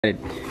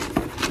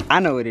I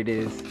know what it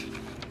is,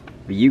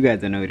 but you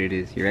guys don't know what it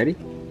is. You ready?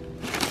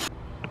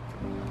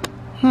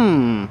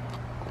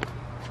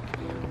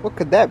 What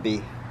could that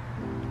be?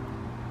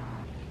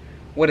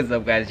 What is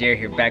up, guys? Jerry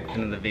here, back with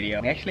another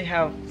video. We actually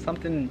have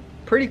something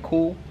pretty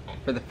cool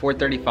for the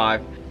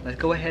 435.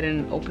 Let's go ahead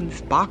and open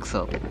this box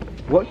up.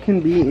 What can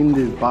be in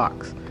this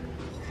box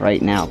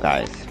right now,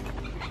 guys?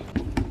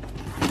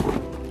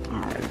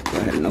 Alright, let's go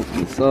ahead and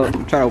open this up.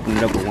 I'm trying to open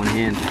it up with one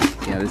hand.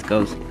 See how this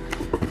goes.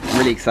 I'm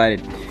really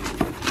excited.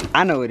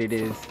 I know what it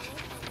is,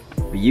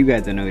 but you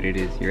guys don't know what it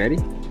is. You ready?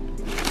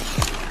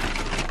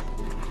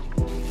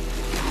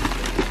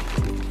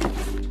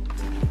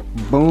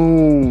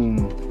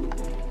 Boom.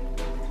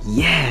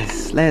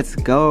 Yes, let's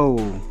go.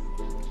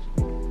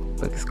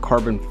 Look, it's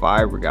carbon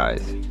fiber,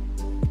 guys.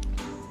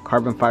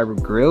 Carbon fiber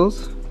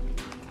grills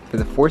for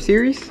the 4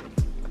 Series.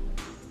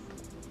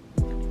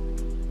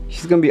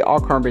 She's gonna be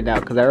all carboned out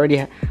because I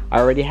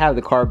already have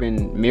the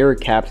carbon mirror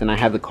caps and I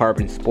have the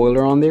carbon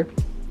spoiler on there.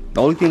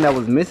 The only thing that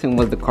was missing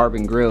was the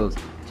carbon grills.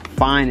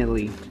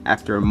 Finally,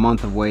 after a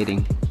month of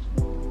waiting,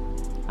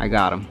 I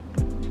got them.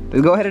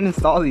 Let's go ahead and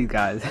install these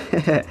guys.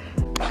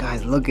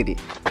 Guys, look at it.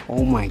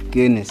 Oh my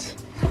goodness.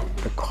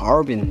 The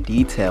carbon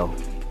detail.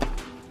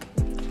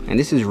 And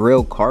this is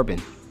real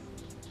carbon.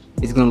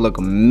 It's gonna look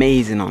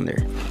amazing on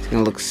there. It's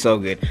gonna look so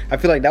good. I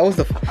feel like that was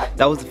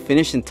the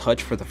finishing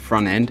touch for the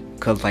front end,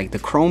 cause like the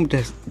chrome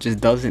just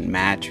doesn't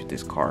match with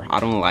this car. I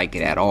don't like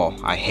it at all.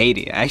 I hate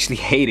it. I actually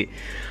hate it.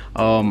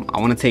 I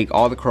want to take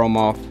all the chrome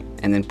off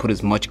and then put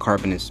as much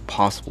carbon as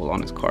possible on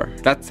this car.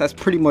 That's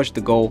pretty much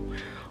the goal.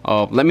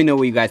 Let me know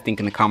what you guys think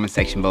in the comment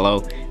section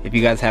below. If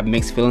you guys have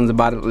mixed feelings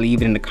about it,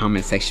 leave it in the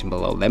comment section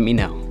below. Let me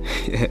know.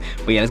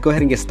 But yeah, let's go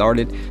ahead and get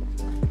started.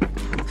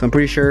 So I'm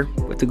pretty sure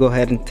we have to go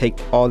ahead and take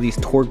all these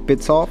torque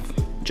bits off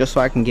just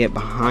so I can get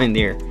behind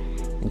there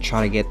and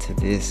try to get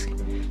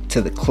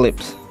to the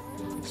clips.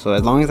 So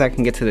as long as I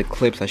can get to the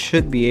clips, I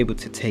should be able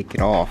to take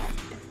it off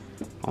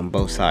on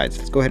both sides.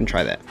 Let's go ahead and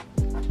try that.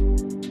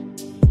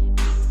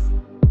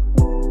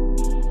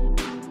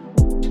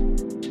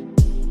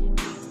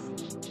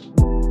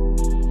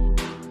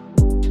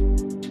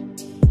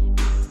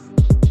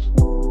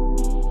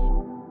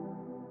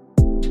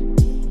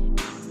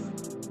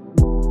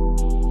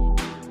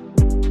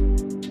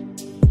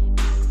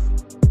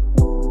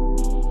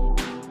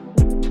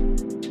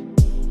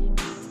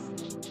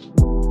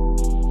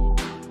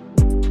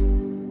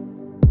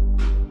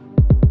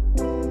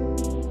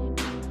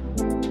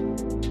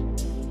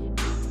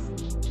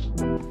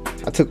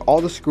 I took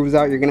all the screws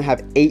out. You're gonna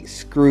have 8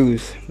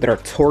 screws that are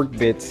torque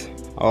bits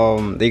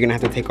that you're gonna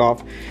have to take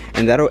off,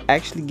 and that'll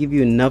actually give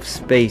you enough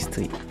space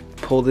to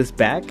pull this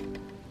back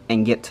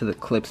and get to the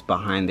clips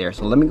behind there.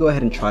 So let me go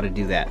ahead and try to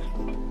do that.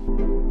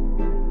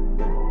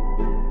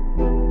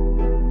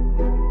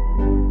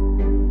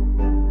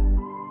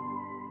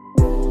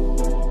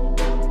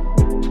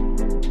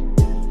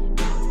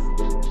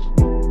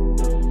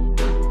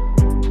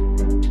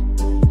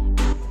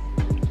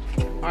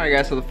 Alright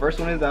guys, so the first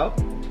one is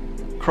out.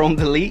 Chrome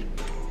delete,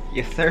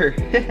 yes sir.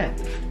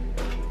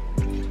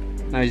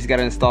 Now you just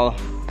gotta install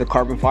the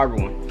carbon fiber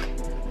one,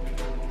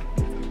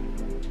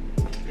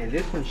 and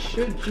this one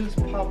should just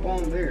pop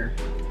on there.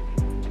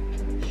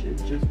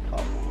 Should just pop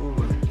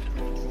on.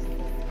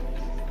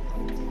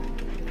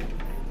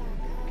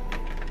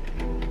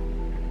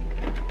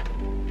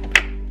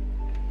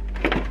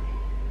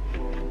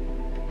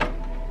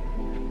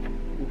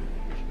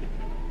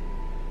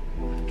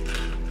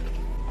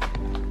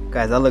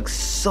 Guys, that looks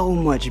so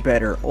much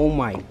better. Oh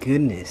my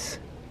goodness.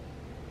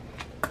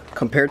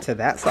 Compared to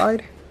that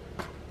side,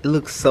 it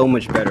looks so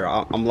much better.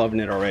 I'm loving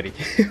it already.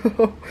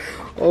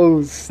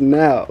 Oh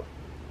snap.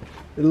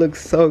 It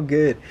looks so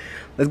good.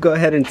 Let's go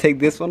ahead and take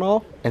this one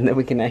off, and then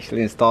we can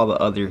actually install the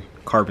other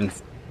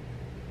carbons.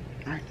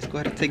 Alright, let's go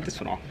ahead and take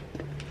this one off.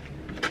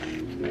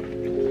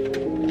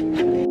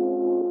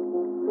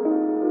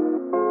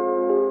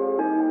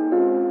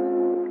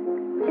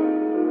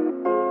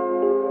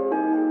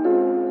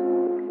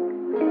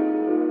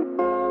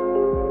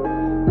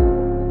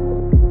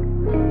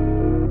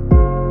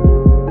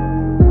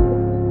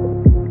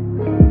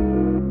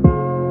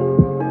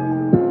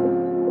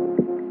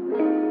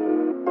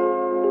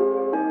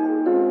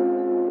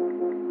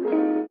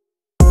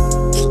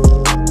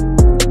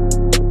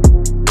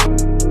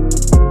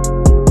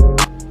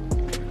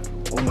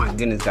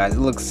 Goodness guys, it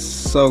looks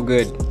so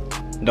good.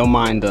 Don't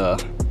mind the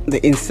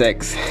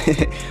insects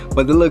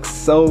but it looks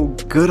so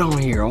good on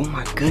here. Oh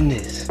my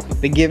goodness,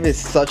 they give it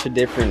such a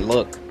different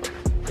look.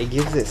 It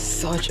gives it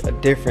such a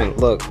different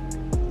look.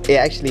 It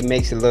actually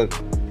makes it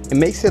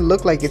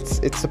look like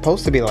it's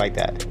supposed to be like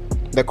that.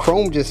 The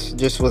chrome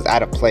just was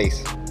out of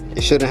place.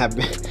 It shouldn't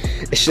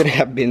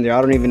have been there.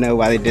 I don't even know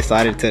why they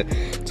decided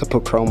to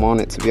put chrome on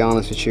it, to be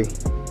honest with you.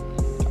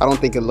 I don't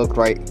think it looked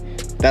right.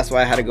 That's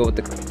why I had to go with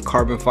the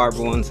carbon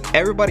fiber ones.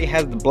 Everybody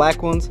has the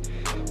black ones,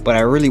 but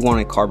I really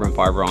wanted carbon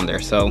fiber on there.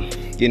 So,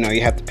 you know,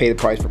 you have to pay the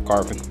price for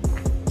carbon.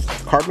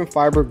 Carbon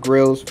fiber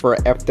grills for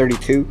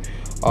F32.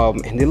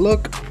 And they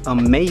look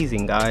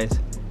amazing, guys.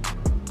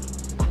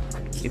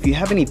 If you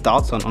have any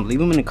thoughts on them, leave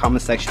them in the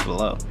comment section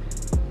below.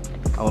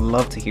 I would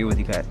love to hear what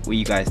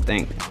you guys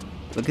think.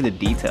 Look at the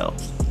detail.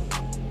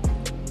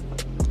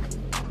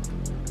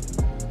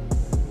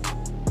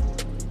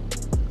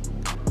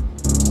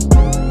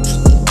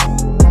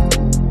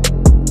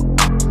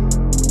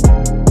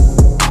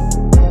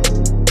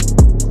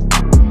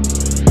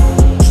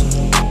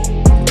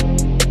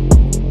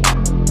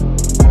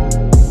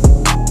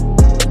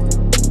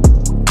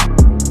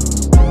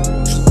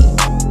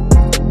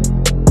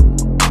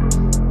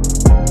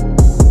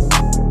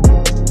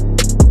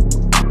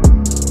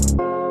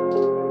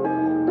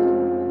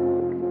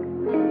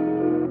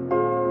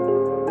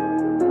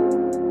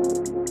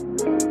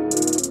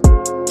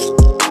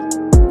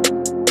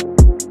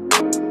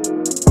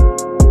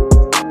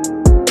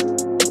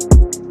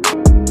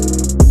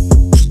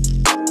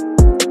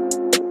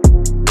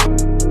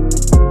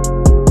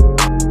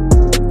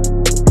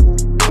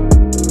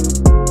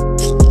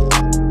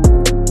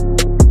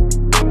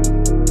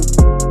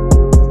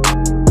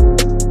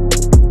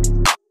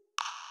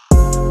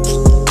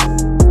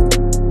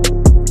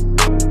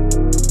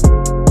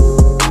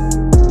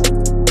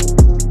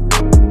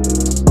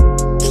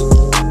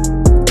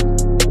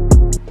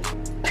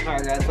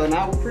 So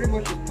now we'll pretty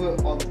much just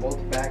put all the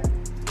bolts back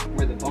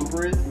where the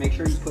bumper is. Make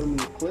sure you put them in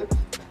the clips.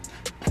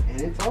 And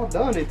it's all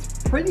done.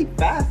 It's pretty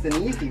fast and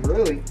easy,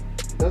 really.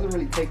 It doesn't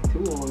really take too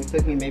long. It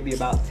took me maybe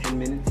about 10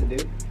 minutes to do.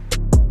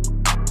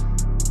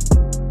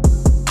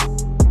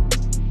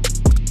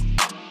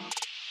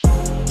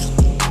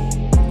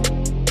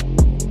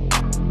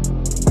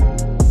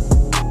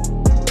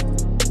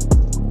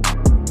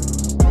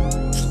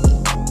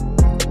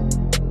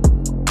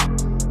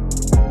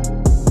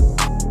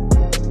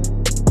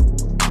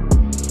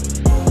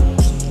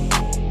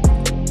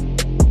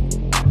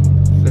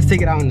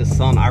 Take it out in the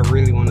sun. I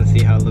really want to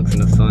see how it looks in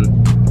the sun.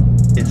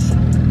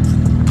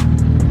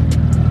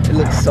 It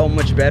looks so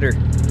much better.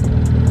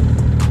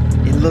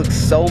 It looks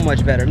so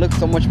much better. It looks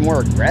so much more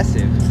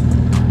aggressive.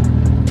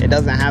 It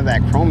doesn't have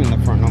that chrome in the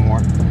front no more.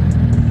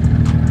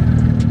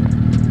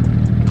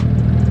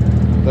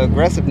 The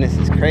aggressiveness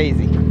is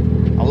crazy.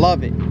 I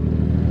love it.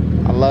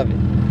 I love it.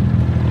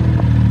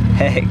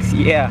 Heck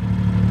yeah.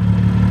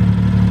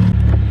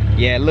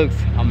 Yeah, it looks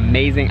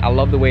amazing. I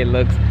love the way it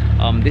looks.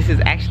 This is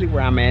actually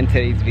where I'm at in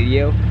today's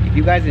video. If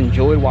you guys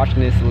enjoyed watching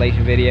the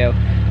installation video,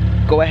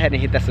 go ahead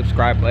and hit that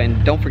subscribe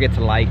button. Don't forget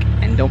to like,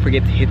 and don't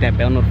forget to hit that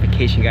bell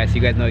notification, guys, so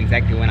you guys know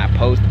exactly when I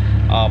post.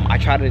 I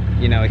try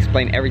to,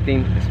 explain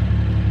everything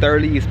as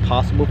thoroughly as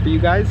possible for you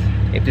guys.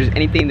 If there's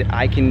anything that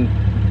I can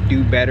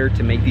do better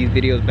to make these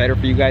videos better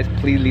for you guys,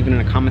 please leave it in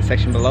the comment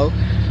section below.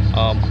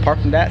 Apart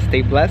from that,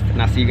 stay blessed,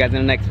 and I'll see you guys in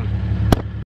the next one.